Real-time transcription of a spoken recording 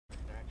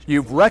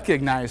You've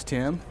recognized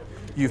him.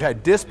 You've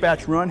had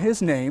dispatch run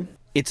his name.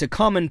 It's a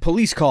common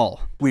police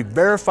call. We've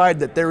verified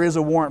that there is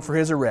a warrant for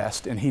his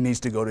arrest and he needs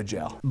to go to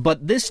jail.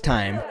 But this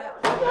time,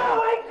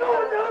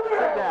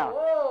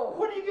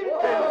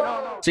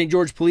 St.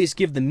 George Police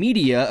give the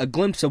media a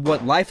glimpse of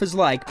what life is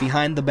like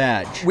behind the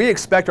badge. We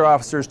expect our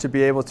officers to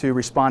be able to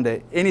respond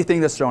to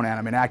anything that's thrown at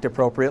them and act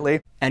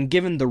appropriately. And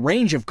given the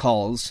range of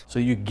calls, so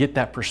you get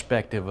that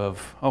perspective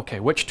of,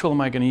 okay, which tool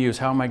am I going to use?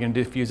 How am I going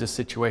to diffuse this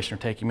situation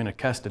or take him into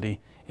custody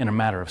in a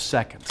matter of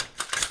seconds?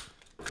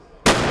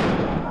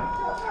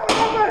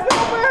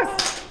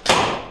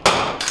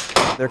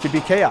 There could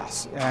be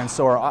chaos, and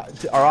so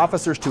our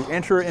officers to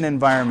enter an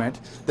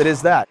environment that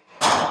is that.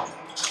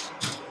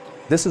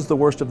 This is the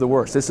worst of the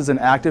worst. This is an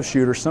active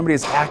shooter. Somebody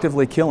is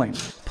actively killing.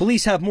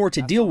 Police have more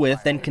to deal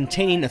with than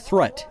containing a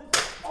threat.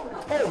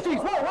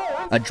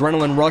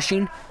 Adrenaline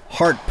rushing,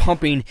 heart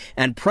pumping,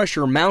 and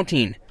pressure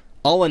mounting,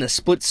 all in a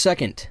split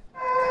second.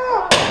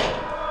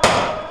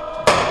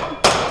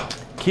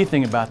 Key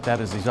thing about that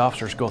is these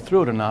officers go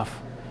through it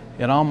enough,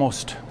 it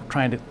almost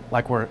trying to,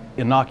 like we're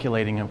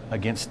inoculating them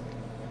against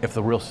if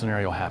the real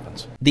scenario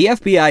happens. The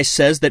FBI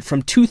says that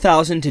from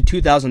 2000 to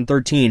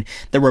 2013,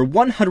 there were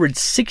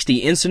 160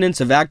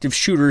 incidents of active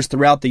shooters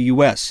throughout the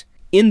U.S.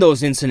 In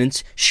those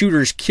incidents,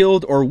 shooters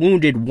killed or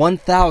wounded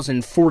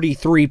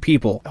 1,043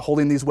 people.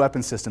 Holding these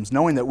weapon systems,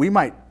 knowing that we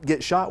might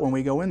get shot when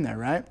we go in there,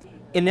 right?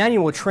 In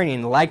annual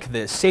training like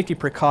this, safety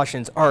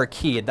precautions are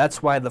key.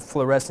 That's why the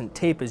fluorescent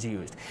tape is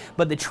used.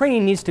 But the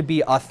training needs to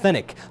be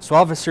authentic, so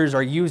officers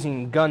are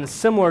using guns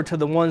similar to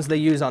the ones they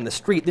use on the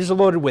street. These are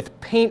loaded with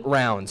paint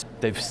rounds.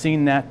 They've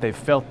seen that, they've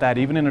felt that,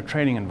 even in a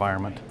training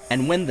environment.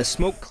 And when the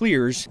smoke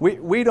clears,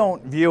 we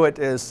don't view it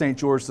as St.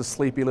 George, the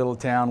sleepy little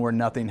town where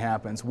nothing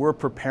happens. We're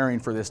preparing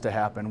for this to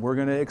happen. We're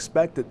going to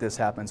expect that this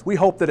happens. We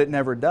hope that it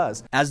never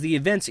does. As the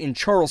events in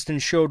Charleston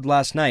showed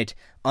last night,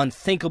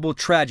 unthinkable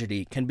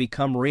tragedy can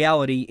become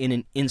reality in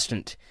an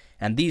instant,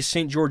 and these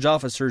St. George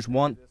officers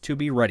want to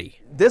be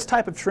ready. This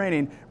type of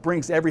training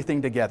brings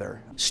everything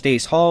together.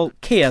 Stace Hall,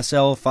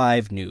 KSL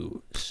 5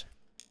 News.